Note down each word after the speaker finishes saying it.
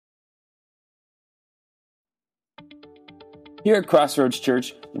Here at Crossroads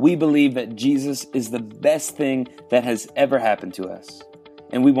Church, we believe that Jesus is the best thing that has ever happened to us,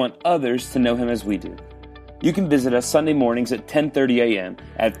 and we want others to know Him as we do. You can visit us Sunday mornings at 10:30 a.m.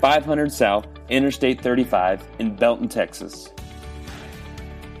 at 500 South Interstate 35 in Belton, Texas.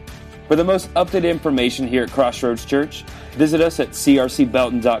 For the most up-to-date information here at Crossroads Church, visit us at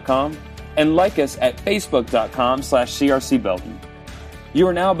crcbelton.com and like us at facebook.com/crcbelton. You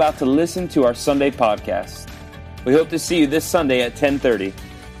are now about to listen to our Sunday podcast. We hope to see you this Sunday at 10:30.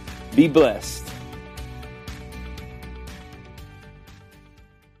 Be blessed.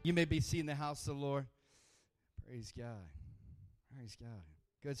 You may be seated in the house of the Lord. Praise God. Praise God.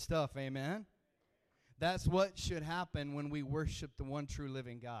 Good stuff, amen? That's what should happen when we worship the one true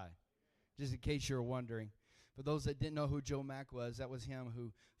living God. Just in case you're wondering. For those that didn't know who Joe Mack was, that was him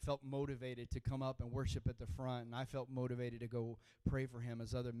who felt motivated to come up and worship at the front, and I felt motivated to go pray for him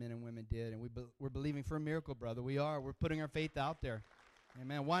as other men and women did. And we're believing for a miracle, brother. We are. We're putting our faith out there.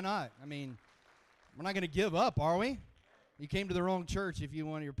 Amen. Why not? I mean, we're not going to give up, are we? You came to the wrong church if you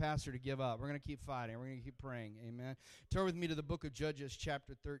want your pastor to give up. We're going to keep fighting. We're going to keep praying. Amen. Turn with me to the book of Judges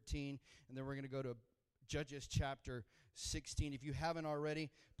chapter 13, and then we're going to go to Judges chapter 16. If you haven't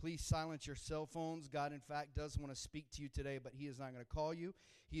already, please silence your cell phones. God, in fact, does want to speak to you today, but He is not going to call you.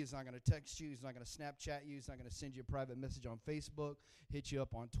 He is not going to text you. He's not going to Snapchat you. He's not going to send you a private message on Facebook, hit you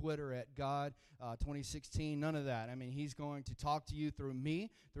up on Twitter at God 2016. None of that. I mean, He's going to talk to you through me,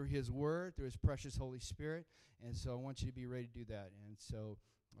 through His Word, through His precious Holy Spirit. And so I want you to be ready to do that. And so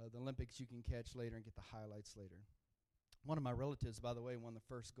the Olympics you can catch later and get the highlights later. One of my relatives, by the way, won the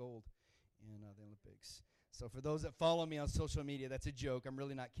first gold in the Olympics. So for those that follow me on social media, that's a joke. I'm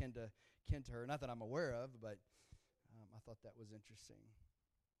really not kin to her. Not that I'm aware of, but I thought that was interesting.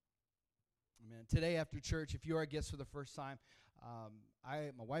 Amen. Today after church, if you are a guest for the first time,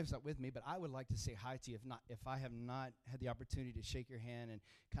 my wife's not with me, but I would like to say hi to you. If I have not had the opportunity to shake your hand and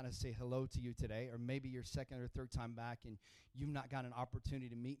kind of say hello to you today, or maybe your second or third time back and you've not got an opportunity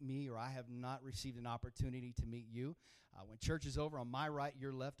to meet me, or I have not received an opportunity to meet you. When church is over, on my right,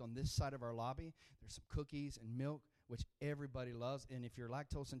 your left, on this side of our lobby, there's some cookies and milk, which everybody loves. And if you're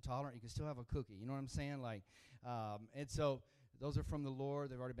lactose intolerant, you can still have a cookie. You know what I'm saying? And so those are from the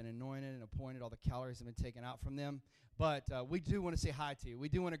Lord. They've already been anointed and appointed. All the calories have been taken out from them. But we do want to say hi to you. We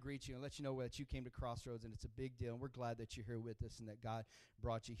do want to greet you and let you know that you came to Crossroads, and it's a big deal. And we're glad that you're here with us and that God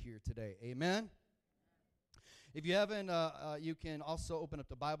brought you here today. Amen? If you haven't, you can also open up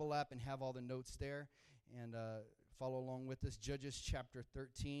the Bible app and have all the notes there and follow along with us. Judges chapter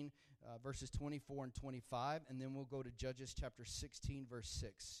 13, verses 24 and 25, and then we'll go to Judges chapter 16, verse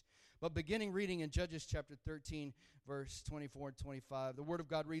 6. But beginning reading in Judges chapter 13, verse 24 and 25, the Word of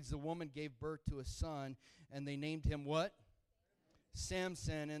God reads, "The woman gave birth to a son, and they named him" what?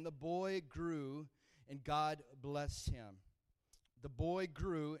 Samson. "And the boy grew, and God blessed him." The boy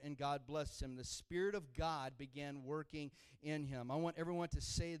grew, and God blessed him. The Spirit of God began working in him. I want everyone to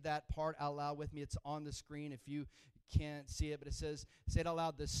say that part out loud with me. It's on the screen if you can't see it, but it says, say it out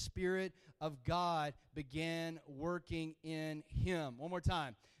loud, "The Spirit of God began working in him." One more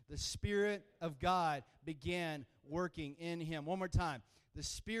time. The Spirit of God began working in him. One more time. The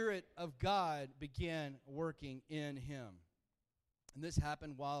Spirit of God began working in him. And this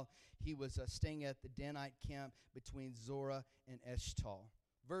happened while he was staying at the Danite camp between Zorah and Eshtal.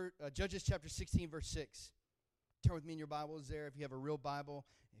 Judges chapter 16, verse 6. Turn with me in your Bibles there. If you have a real Bible,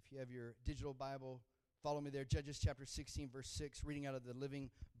 if you have your digital Bible, follow me there. Judges chapter 16, verse 6, reading out of the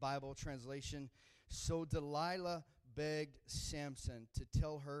Living Bible translation. "So Delilah begged Samson to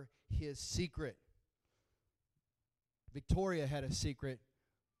tell her his secret." Victoria had a secret.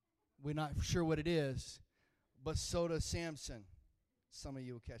 We're not sure what it is, but so does Samson. Some of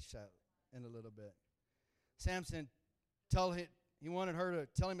you will catch that in a little bit. Samson, he wanted her to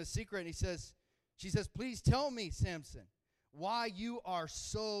tell him a secret, and she says, "Please tell me, Samson, why you are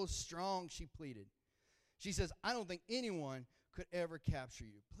so strong," she pleaded. She says, "I don't think anyone could ever capture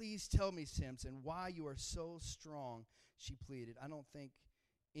you. Please tell me, Samson, why you are so strong," she pleaded. "I don't think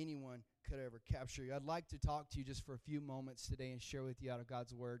anyone could ever capture you." I'd like to talk to you just for a few moments today and share with you out of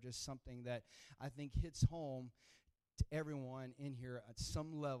God's Word just something that I think hits home to everyone in here at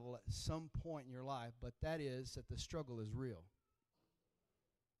some level, at some point in your life, but that is that the struggle is real.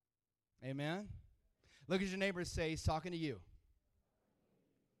 Amen? Look at your neighbor and say, "He's talking to you."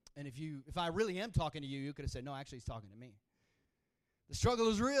 And if I really am talking to you, you could have said, "No, actually he's talking to me." The struggle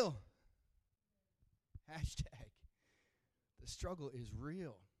is real. Hashtag. The struggle is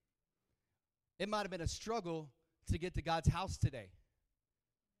real. It might have been a struggle to get to God's house today.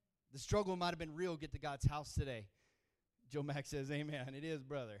 The struggle might have been real, get to God's house today. Joe Mack says, amen. It is,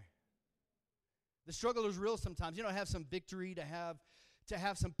 brother. The struggle is real sometimes. You don't have some victory to have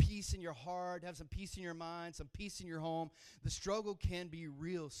some peace in your heart, have some peace in your mind, some peace in your home. The struggle can be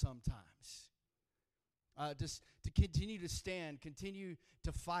real sometimes. Just to continue to stand, continue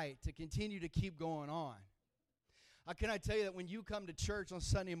to fight, to continue to keep going on. Can I tell you that when you come to church on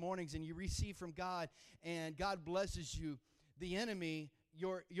Sunday mornings and you receive from God and God blesses you, the enemy,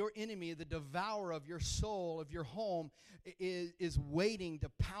 your enemy, the devourer of your soul, of your home, is waiting to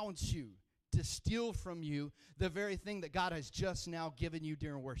pounce you, to steal from you the very thing that God has just now given you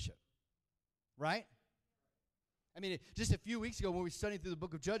during worship. Right? I mean, just a few weeks ago when we were studying through the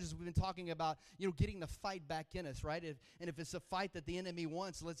book of Judges, we've been talking about, getting the fight back in us, right? And if it's a fight that the enemy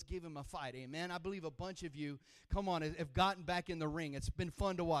wants, let's give him a fight, amen? I believe a bunch of you, come on, have gotten back in the ring. It's been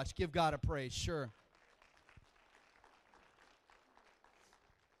fun to watch. Give God a praise, sure.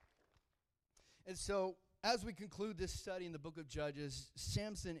 And so, as we conclude this study in the book of Judges,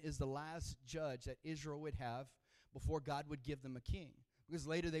 Samson is the last judge that Israel would have before God would give them a king. Because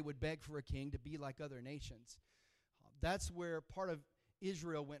later they would beg for a king to be like other nations. That's where part of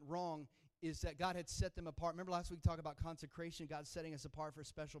Israel went wrong, is that God had set them apart. Remember last week we talked about consecration, God setting us apart for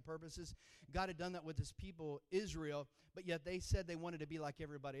special purposes. God had done that with his people, Israel, but yet they said they wanted to be like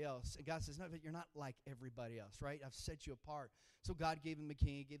everybody else. And God says, no, but you're not like everybody else, right? I've set you apart. So God gave them a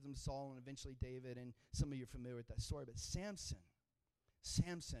king, he gave them Saul, and eventually David, and some of you are familiar with that story. But Samson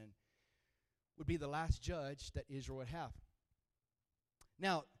would be the last judge that Israel would have.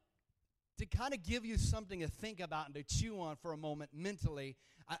 Now, to kind of give you something to think about and to chew on for a moment mentally,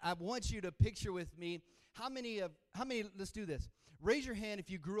 I want you to picture with me how many, let's do this. Raise your hand if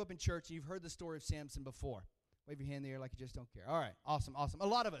you grew up in church and you've heard the story of Samson before. Wave your hand in the air like you just don't care. All right, awesome. A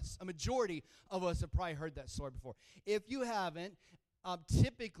lot of us, a majority of us have probably heard that story before. If you haven't,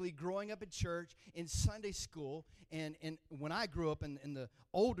 typically growing up in church, in Sunday school, and when I grew up in the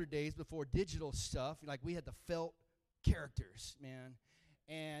older days before digital stuff, like we had the felt characters, man.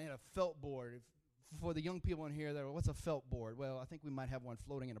 And a felt board. For the young people in here, what's a felt board? Well, I think we might have one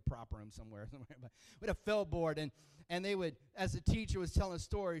floating in a prop room somewhere. But we had a felt board, and they would, as the teacher was telling a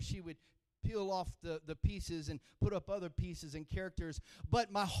story, she would peel off the pieces and put up other pieces and characters.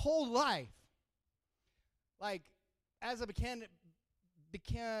 But my whole life, like as I kind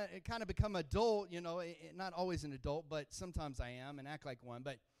of become adult, not always an adult, but sometimes I am and act like one.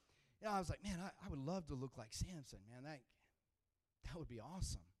 But I was like, man, I would love to look like Samson, man. That would be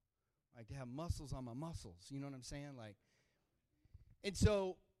awesome. Like to have muscles on my muscles. You know what I'm saying? And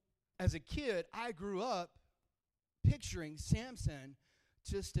so as a kid, I grew up picturing Samson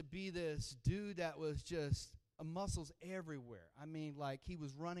just to be this dude that was just muscles everywhere. I mean, like he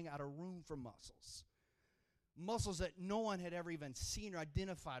was running out of room for muscles. Muscles that no one had ever even seen or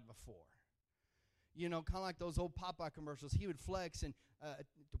identified before. Kind of like those old Popeye commercials. He would flex and,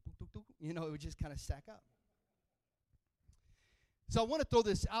 it would just kind of stack up. So I want to throw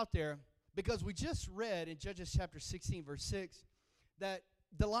this out there because we just read in Judges chapter 16, verse 6, that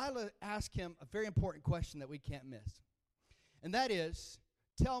Delilah asked him a very important question that we can't miss. And that is,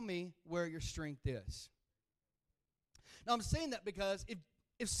 tell me where your strength is. Now I'm saying that because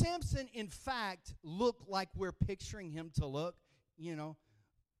if Samson in fact looked like we're picturing him to look,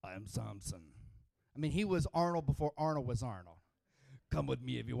 I am Samson. I mean, he was Arnold before Arnold was Arnold. Come with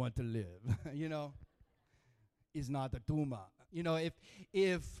me if you want to live, Is not the Duma.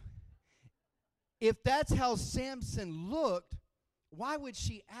 If that's how Samson looked, why would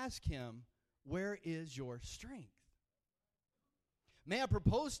she ask him, where is your strength? May I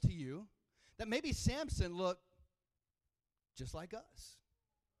propose to you that maybe Samson looked just like us.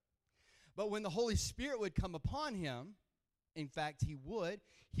 But when the Holy Spirit would come upon him, in fact, he would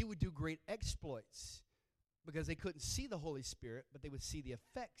do great exploits because they couldn't see the Holy Spirit, but they would see the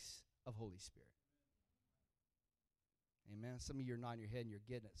effects of Holy Spirit. Amen. Some of you are nodding your head and you're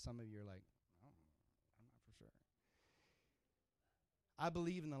getting it. Some of you are like, oh, I'm not for sure. I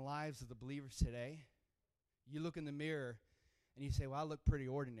believe in the lives of the believers today. You look in the mirror and you say, well, I look pretty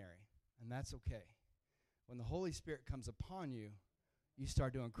ordinary, and that's okay. When the Holy Spirit comes upon you, you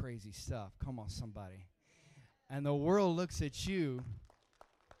start doing crazy stuff. Come on, somebody. And the world looks at you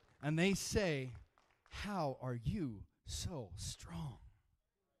and they say, how are you so strong?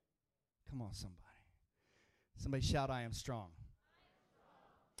 Come on, somebody. Somebody shout, I am strong.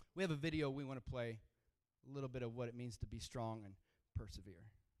 We have a video we want to play, a little bit of what it means to be strong and persevere.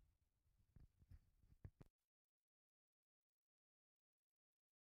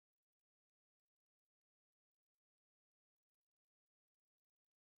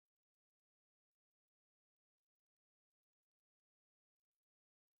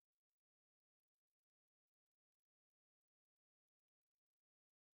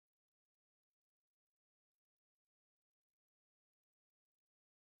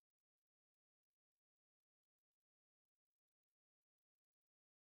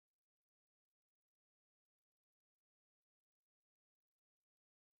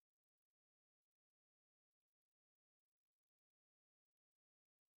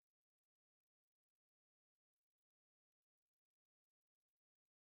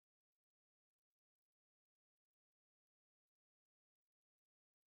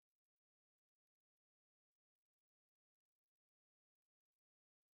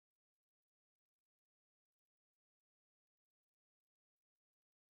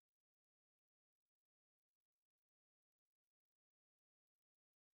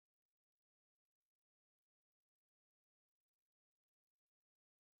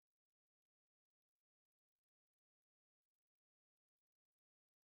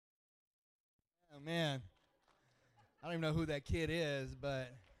 man. I don't even know who that kid is,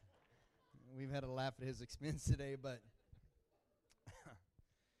 but we've had a laugh at his expense today, but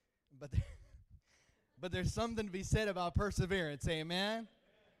but there's something to be said about perseverance, amen?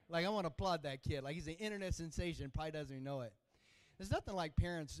 Like, I want to applaud that kid. Like, he's an internet sensation, probably doesn't even know it. There's nothing like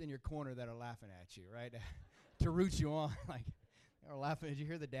parents in your corner that are laughing at you, right? To root you on. Like, they're laughing. Did you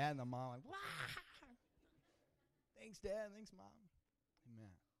hear the dad and the mom? Like, wow. Thanks, Dad. Thanks, Mom.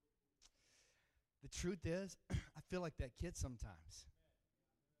 Amen. The truth is, I feel like that kid sometimes.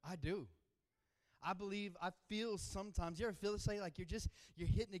 I do. I feel sometimes. You ever feel this way? Like you're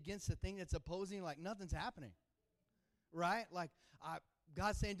hitting against the thing that's opposing you, like nothing's happening. Right? Like,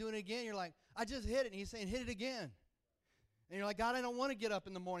 God's saying, do it again. You're like, I just hit it. And he's saying, hit it again. And you're like, God, I don't want to get up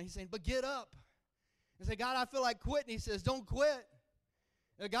in the morning. He's saying, but get up. And say, God, I feel like quitting. He says, don't quit.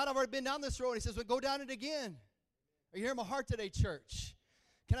 And God, I've already been down this road. He says, well, go down it again. Are you hearing my heart today, church?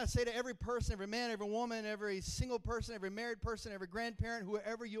 Can I say to every person, every man, every woman, every single person, every married person, every grandparent,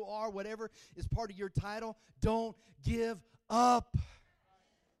 whoever you are, whatever is part of your title, don't give up.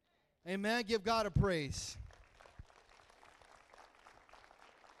 Amen. Give God a praise.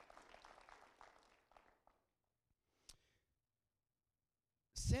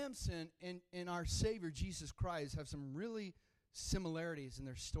 Samson and our Savior, Jesus Christ, have some really similarities in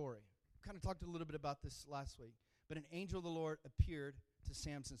their story. We kind of talked a little bit about this last week. But an angel of the Lord appeared to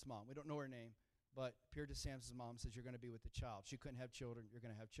Samson's mom. We don't know her name, but appeared to Samson's mom, says, you're going to be with the child. She couldn't have children. You're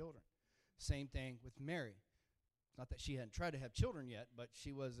going to have children. Same thing with Mary. Not that she hadn't tried to have children yet, but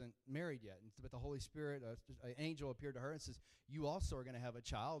she wasn't married yet. But the Holy Spirit, an angel appeared to her and says, you also are going to have a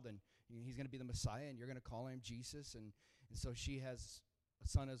child, and he's going to be the Messiah, and you're going to call him Jesus. And so she has a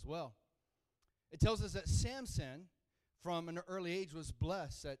son as well. It tells us that Samson, from an early age, was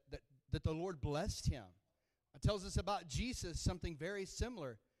blessed, that the Lord blessed him. It tells us about Jesus something very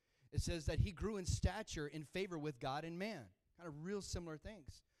similar. It says that he grew in stature in favor with God and man. Kind of real similar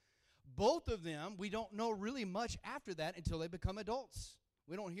things. Both of them, we don't know really much after that until they become adults.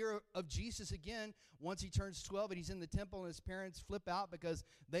 We don't hear of Jesus again once he turns 12 and he's in the temple and his parents flip out because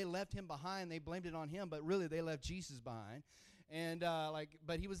they left him behind. They blamed it on him, but really they left Jesus behind. And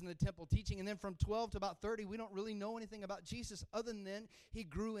but he was in the temple teaching. And then from 12 to about 30, we don't really know anything about Jesus other than he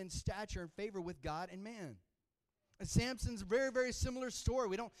grew in stature and favor with God and man. And Samson's a very, very similar story.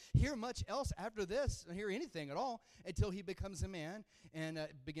 We don't hear much else after this, don't hear anything at all, until he becomes a man and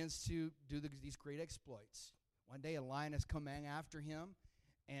begins to do these great exploits. One day a lion has come after him,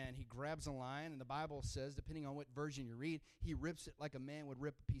 and he grabs a lion, and the Bible says, depending on what version you read, he rips it like a man would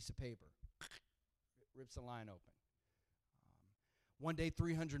rip a piece of paper. Rips the lion open. One day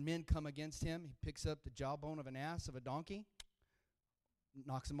 300 men come against him. He picks up the jawbone of an ass, of a donkey,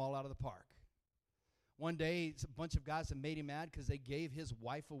 knocks them all out of the park. One day, a bunch of guys have made him mad because they gave his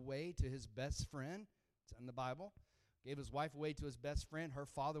wife away to his best friend. It's in the Bible. Gave his wife away to his best friend. Her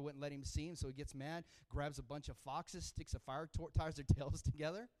father wouldn't let him see him, so he gets mad, grabs a bunch of foxes, sticks a fire torch, ties their tails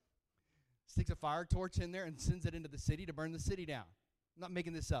together, sticks a fire torch in there, and sends it into the city to burn the city down. I'm not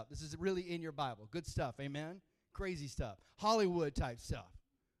making this up. This is really in your Bible. Good stuff, amen? Crazy stuff. Hollywood type stuff.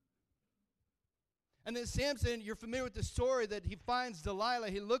 And then Samson, you're familiar with the story that he finds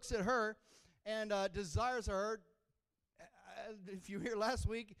Delilah. He looks at her and desires her. If you were here last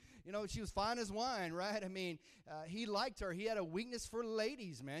week, you know, she was fine as wine, right? I mean, he liked her. He had a weakness for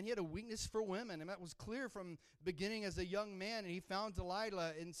ladies, man. He had a weakness for women, and that was clear from the beginning as a young man, and he found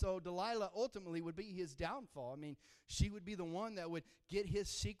Delilah, and so Delilah ultimately would be his downfall. I mean, she would be the one that would get his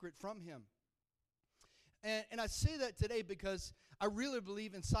secret from him. And I say that today because I really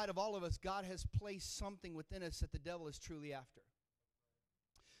believe inside of all of us, God has placed something within us that the devil is truly after.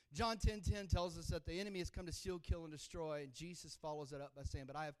 John 10:10 tells us that the enemy has come to steal, kill, and destroy, and Jesus follows it up by saying,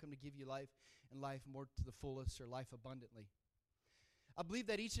 but I have come to give you life, and life more to the fullest, or life abundantly. I believe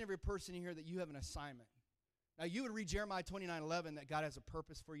that each and every person in here, that you have an assignment. Now, you would read Jeremiah 29:11, that God has a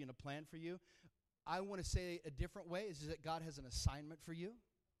purpose for you and a plan for you. I want to say a different way, is that God has an assignment for you.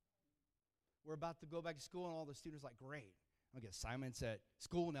 We're about to go back to school, and all the students are like, great. I'm going to get assignments at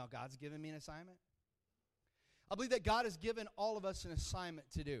school now. God's given me an assignment. I believe that God has given all of us an assignment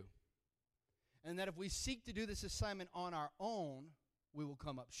to do. And that if we seek to do this assignment on our own, we will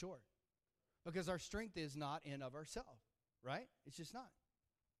come up short. Because our strength is not in of ourselves, right? It's just not.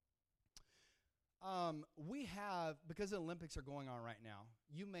 We have, because the Olympics are going on right now,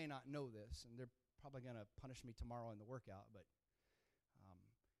 you may not know this, and they're probably going to punish me tomorrow in the workout, but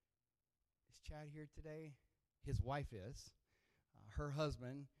is Chad here today? His wife is. Her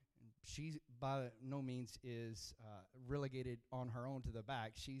husband, she by no means is relegated on her own to the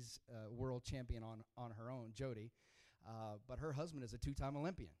back. She's a world champion on her own, Jody. But her husband is a two-time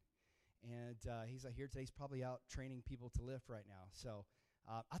Olympian. And he's here today. He's probably out training people to lift right now. So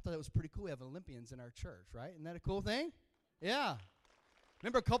I thought it was pretty cool. We have Olympians in our church, right? Isn't that a cool thing? Yeah.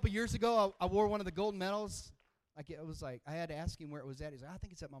 Remember a couple years ago, I wore one of the gold medals. Like it was like, I had to ask him where it was at. He's like, I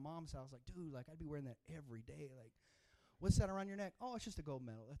think it's at my mom's house. Like, dude, like I'd be wearing that every day. Like, what's that around your neck? Oh, it's just a gold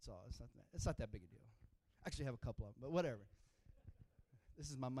medal. That's all. It's not that big a deal. I actually have a couple of them, but whatever. This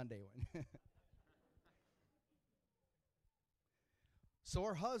is my Monday one. So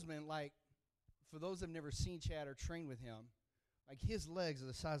her husband, like, for those that have never seen Chad or trained with him, like his legs are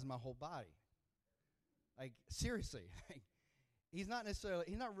the size of my whole body. Like, seriously. He's not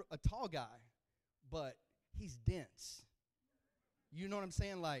a tall guy, but he's dense. You know what I'm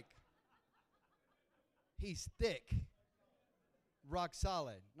saying? Like, he's thick, rock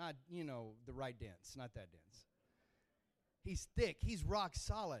solid. Not, the right dense, not that dense. He's thick. He's rock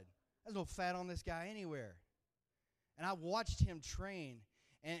solid. There's no fat on this guy anywhere. And I watched him train,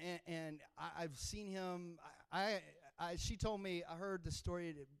 and I've seen him. She told me, I heard the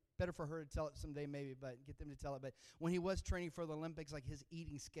story. Better for her to tell it someday maybe, but get them to tell it. But when he was training for the Olympics, like his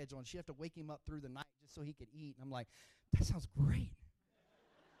eating schedule, and she'd have to wake him up through the night just so he could eat. And I'm like, that sounds great.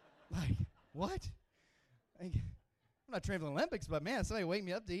 Like, what? Like, I'm not training for the Olympics, but man, somebody wake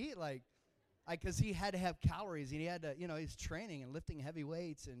me up to eat. Like, because he had to have calories, and he had to, he's training and lifting heavy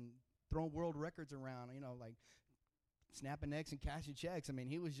weights and throwing world records around, like snapping necks and cashing checks. I mean,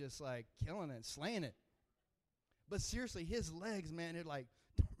 he was just like killing it, slaying it. But seriously, his legs, man, they're like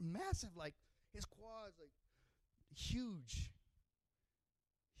massive, like his quads, like huge.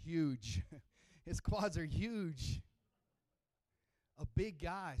 His quads are huge. A big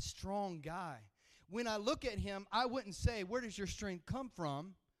guy, strong guy. When I look at him, I wouldn't say, where does your strength come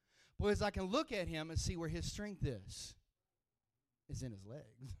from? Because I can look at him and see where his strength is. It's in his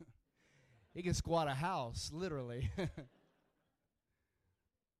legs. He can squat a house, literally.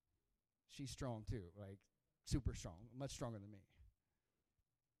 She's strong too, like super strong, much stronger than me.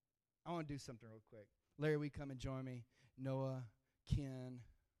 I want to do something real quick. Larry, will you come and join me? Noah, Ken.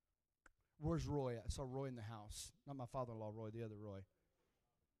 Where's Roy? I saw Roy in the house. Not my father-in-law, Roy, the other Roy.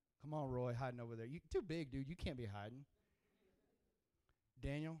 Come on, Roy, hiding over there. You too big, dude. You can't be hiding.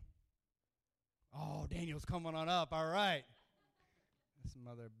 Daniel? Oh, Daniel's coming on up. All right. Some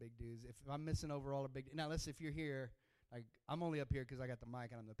other big dudes. If I'm missing over all the big, now listen, if you're here, like I'm only up here because I got the mic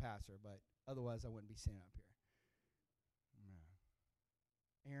and I'm the pastor, but otherwise I wouldn't be sitting up here.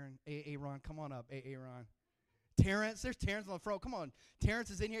 No. Aaron, Aaron, come on up. Aaron. Terrence, there's Terrence on the front. Come on. Terrence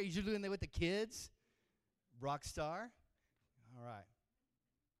is in here. You're doing that with the kids. Rock star. All right.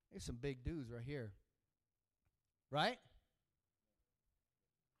 There's some big dudes right here. Right?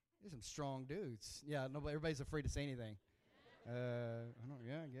 There's some strong dudes. Yeah, everybody's afraid to say anything. I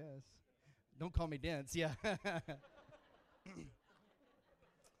guess. Don't call me dense. Yeah.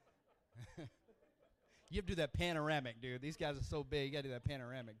 You have to do that panoramic, dude. These guys are so big. You got to do that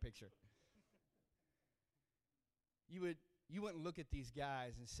panoramic picture. You wouldn't look at these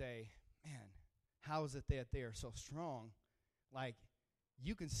guys and say, man, how is it that they are so strong? Like,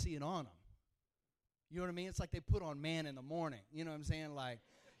 you can see it on them. You know what I mean? It's like they put on Man in the Morning. You know what I'm saying? Like,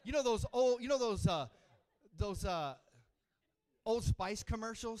 those Old Spice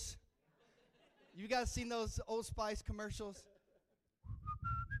commercials? You guys seen those Old Spice commercials?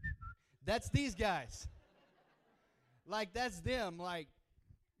 That's these guys. Like, that's them. Like,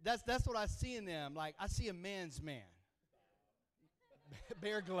 that's what I see in them. Like, I see a man's man.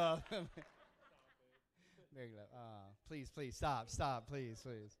 Bear glove. Bear glove. Please, stop, please.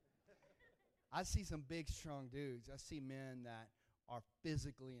 I see some big, strong dudes. I see men that are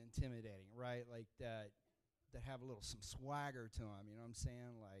physically intimidating, right? Like that have some swagger to them, you know what I'm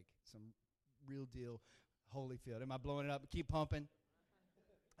saying? Like some real deal Holyfield. Am I blowing it up? Keep pumping.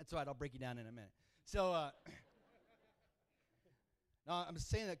 That's all right. I'll break you down in a minute. So, no, I'm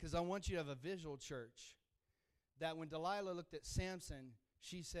saying that because I want you to have a visual, church, that when Delilah looked at Samson,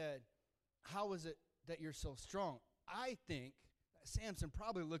 she said, how is it that you're so strong? I think that Samson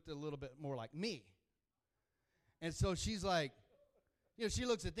probably looked a little bit more like me. And so she's like, she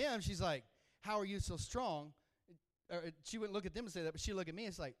looks at them, she's like, how are you so strong? She wouldn't look at them and say that, but she look at me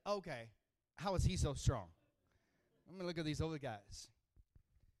and it's like, okay, how is he so strong? I'm going to look at these other guys.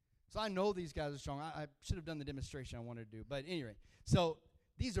 So I know these guys are strong. I should have done the demonstration I wanted to do. But anyway, so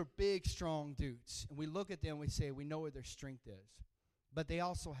these are big, strong dudes. And we look at them and we say, we know where their strength is. But they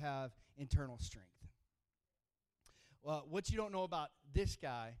also have internal strength. Well, what you don't know about this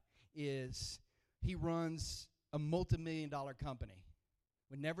guy is he runs a multi-million-dollar company.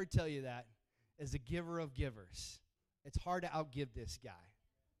 Would never tell you that. As a giver of givers, it's hard to outgive this guy.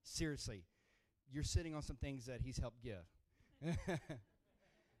 Seriously, you're sitting on some things that he's helped give.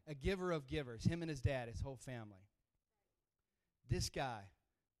 a giver of givers, him and his dad, his whole family. This guy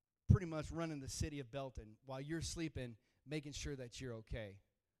pretty much running the city of Belton while you're sleeping, making sure that you're okay.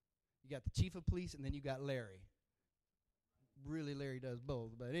 You got the chief of police, and then you got Larry. Really, Larry does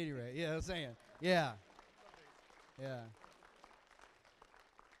both, but anyway, yeah, I'm saying. Yeah.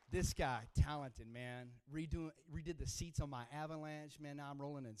 This guy, talented, man. Redid the seats on my Avalanche, man. Now I'm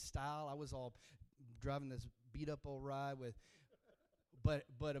rolling in style. I was all driving this beat-up old ride with,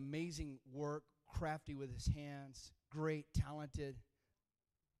 but amazing work, crafty with his hands, great, talented.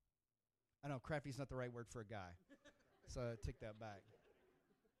 I know crafty's not the right word for a guy, so I take that back.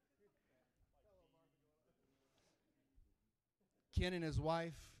 Ken and his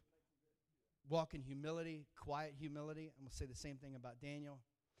wife walk in humility, quiet humility. I'm going to say the same thing about Daniel.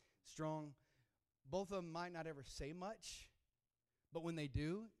 Strong. Both of them might not ever say much, but when they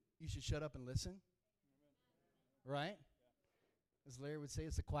do, you should shut up and listen. Right? As Larry would say,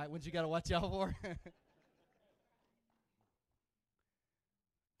 it's the quiet ones you got to watch out for.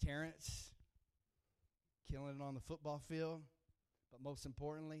 Terrence, killing it on the football field, but most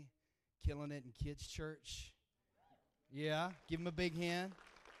importantly, killing it in kids' church. Yeah, give him a big hand.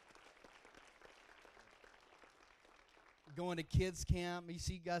 Going to kids camp.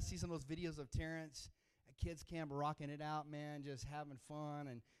 You guys see some of those videos of Terrence at kids camp rocking it out, man, just having fun.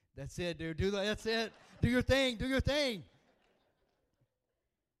 And that's it, dude. That's it. Do your thing. Do your thing.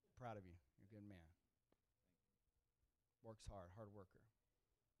 Proud of you. You're a good man. Works hard worker.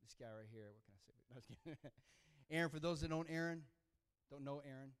 This guy right here, what can I say? No, I was kidding. Aaron, for those that don't know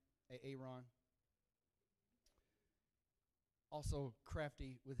Aaron, Aaron. Also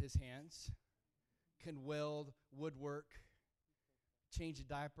crafty with his hands, can weld, woodwork, change a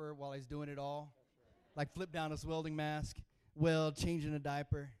diaper while he's doing it all. Like flip down his welding mask, weld, changing a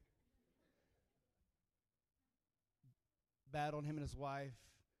diaper. Battled him and his wife,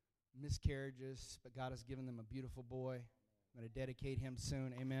 miscarriages, but God has given them a beautiful boy. I'm going to dedicate him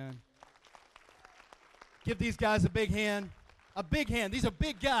soon, amen. Give these guys a big hand. A big hand. These are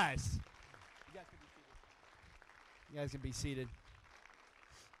big guys. You guys can be seated.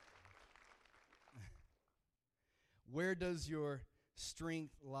 Where does your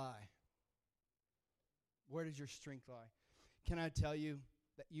strength lie? Where does your strength lie? Can I tell you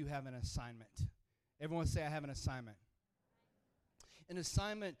that you have an assignment? Everyone say, I have an assignment. An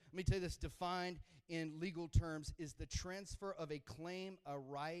assignment, let me tell you this, defined in legal terms, is the transfer of a claim, a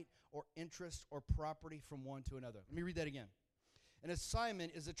right, or interest, or property from one to another. Let me read that again. An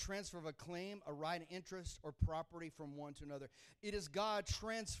assignment is a transfer of a claim, a right, an interest, or property from one to another. It is God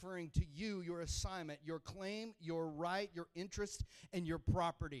transferring to you your assignment, your claim, your right, your interest, and your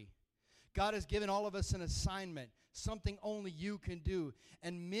property. God has given all of us an assignment, something only you can do.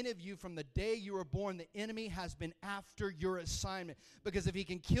 And many of you, from the day you were born, the enemy has been after your assignment. Because if he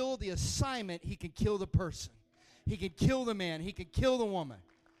can kill the assignment, he can kill the person. He can kill the man. He can kill the woman.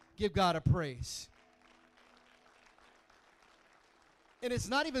 Give God a praise. And it's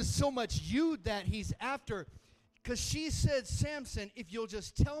not even so much you that he's after, because she said, Samson, if you'll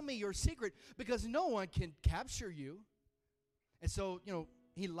just tell me your secret, because no one can capture you. And so,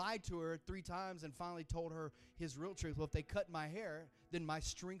 he lied to her 3 times and finally told her his real truth. Well, if they cut my hair, then my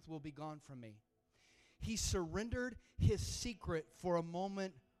strength will be gone from me. He surrendered his secret for a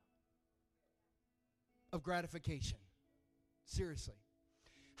moment of gratification. Seriously.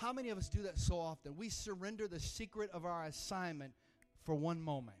 How many of us do that so often? We surrender the secret of our assignment for one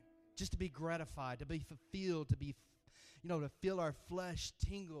moment, just to be gratified, to be fulfilled, to be, to feel our flesh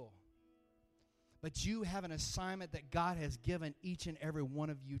tingle. But you have an assignment that God has given each and every one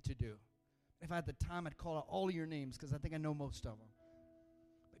of you to do. If I had the time, I'd call out all of your names because I think I know most of them.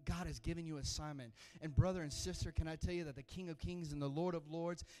 But God has given you an assignment. And brother and sister, can I tell you that the King of Kings and the Lord of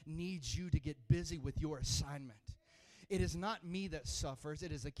Lords needs you to get busy with your assignment. It is not me that suffers.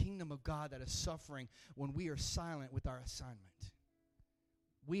 It is the kingdom of God that is suffering when we are silent with our assignment.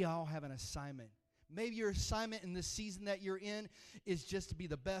 We all have an assignment. Maybe your assignment in this season that you're in is just to be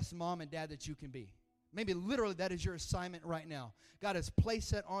the best mom and dad that you can be. Maybe literally that is your assignment right now. God has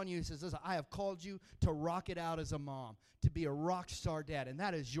placed that on you. He says, listen, I have called you to rock it out as a mom, to be a rock star dad, and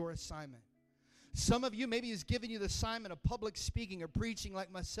that is your assignment. Some of you, maybe he's given you the assignment of public speaking or preaching like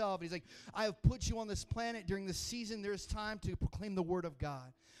myself. He's like, I have put you on this planet during this season. There's time to proclaim the word of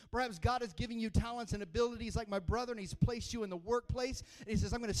God. Perhaps God is giving you talents and abilities like my brother, and he's placed you in the workplace. And he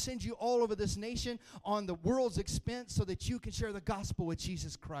says, I'm going to send you all over this nation on the world's expense so that you can share the gospel with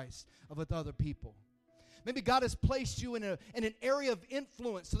Jesus Christ with other people. Maybe God has placed you in an area of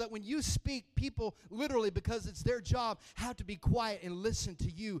influence so that when you speak, people literally, because it's their job, have to be quiet and listen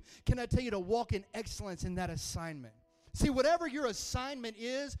to you. Can I tell you to walk in excellence in that assignment? See, whatever your assignment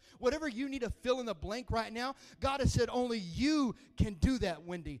is, whatever you need to fill in the blank right now, God has said only you can do that,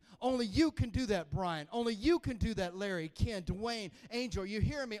 Wendy. Only you can do that, Brian. Only you can do that, Larry, Ken, Dwayne, Angel. You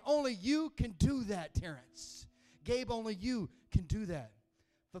hear me? Only you can do that, Terrence. Gabe, only you can do that.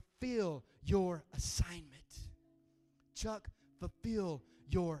 Fulfill your assignment. Chuck, fulfill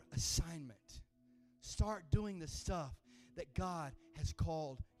your assignment. Start doing the stuff that God has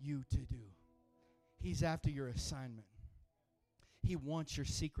called you to do. He's after your assignment. He wants your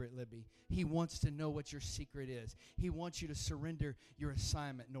secret, Libby. He wants to know what your secret is. He wants you to surrender your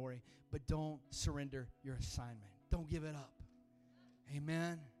assignment, Nori, but don't surrender your assignment. Don't give it up.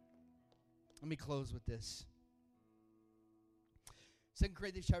 Amen. Let me close with this. 2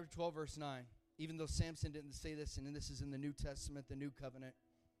 Corinthians chapter 12, verse 9. Even though Samson didn't say this, and this is in the New Testament, the New Covenant.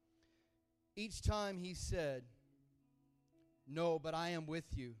 Each time he said, "No, but I am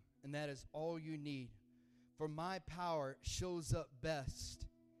with you, and that is all you need. For my power shows up best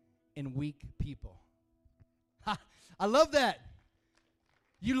in weak people." Ha, I love that.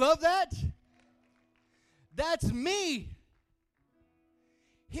 You love that? That's me.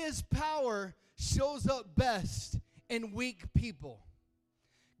 His power shows up best in weak people.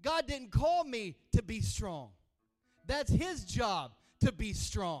 God didn't call me to be strong. That's His job, to be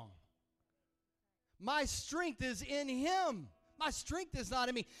strong. My strength is in Him. My strength is not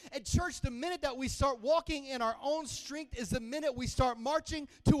in me. At church, the minute that we start walking in our own strength is the minute we start marching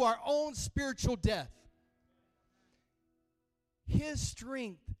to our own spiritual death. His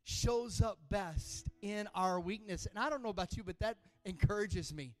strength shows up best in our weakness. And I don't know about you, but that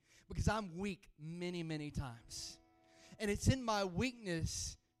encourages me because I'm weak many, many times. And it's in my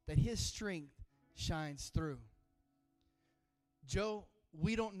weakness that His strength shines through. Joe,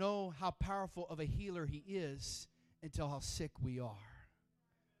 we don't know how powerful of a healer He is until how sick we are.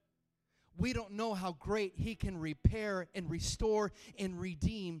 We don't know how great He can repair and restore and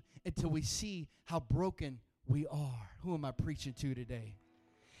redeem until we see how broken we are. Who am I preaching to today?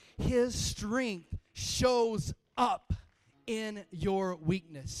 His strength shows up in your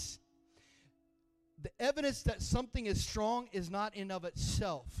weakness. The evidence that something is strong is not in of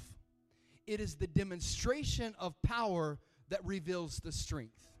itself. It is the demonstration of power that reveals the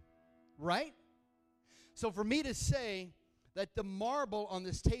strength. Right? So for me to say that the marble on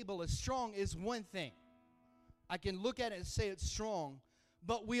this table is strong is one thing. I can look at it and say it's strong,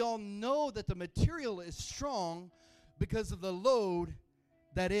 but we all know that the material is strong because of the load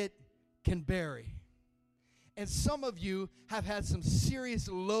that it can bear. And some of you have had some serious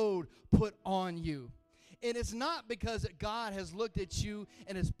load put on you. And it's not because God has looked at you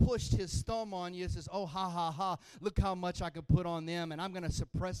and has pushed His thumb on you and says, "Oh, ha, ha, ha, look how much I can put on them and I'm going to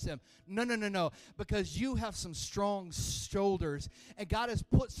suppress them." No. Because you have some strong shoulders and God has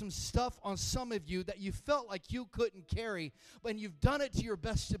put some stuff on some of you that you felt like you couldn't carry, but you've done it to your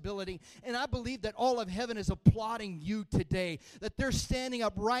best ability. And I believe that all of heaven is applauding you today, that they're standing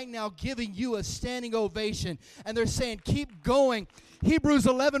up right now giving you a standing ovation. And they're saying, keep going. Hebrews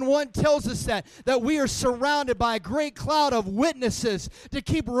 11:1 tells us that we are surrounded by a great cloud of witnesses to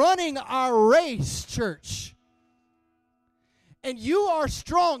keep running our race, church. And you are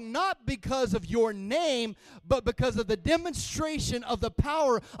strong not because of your name, but because of the demonstration of the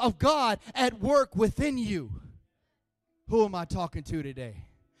power of God at work within you. Who am I talking to today?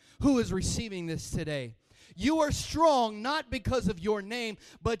 Who is receiving this today? You are strong not because of your name,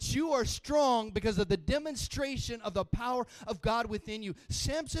 but you are strong because of the demonstration of the power of God within you.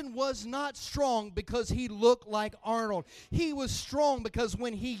 Samson was not strong because he looked like Arnold. He was strong because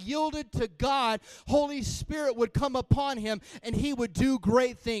when he yielded to God, Holy Spirit would come upon him and he would do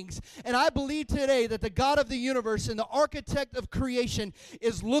great things. And I believe today that the God of the universe and the architect of creation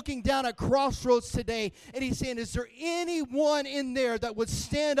is looking down at Crossroads today and He's saying, is there anyone in there that would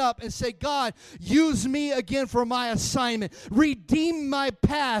stand up and say, God, use me again for my assignment. Redeem my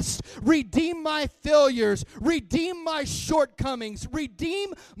past. Redeem my failures. Redeem my shortcomings.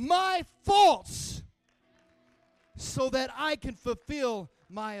 Redeem my faults so that I can fulfill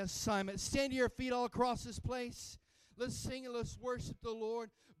my assignment. Stand to your feet all across this place. Let's sing and let's worship the Lord.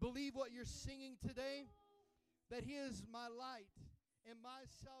 Believe what you're singing today, that He is my light and my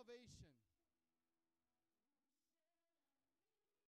salvation.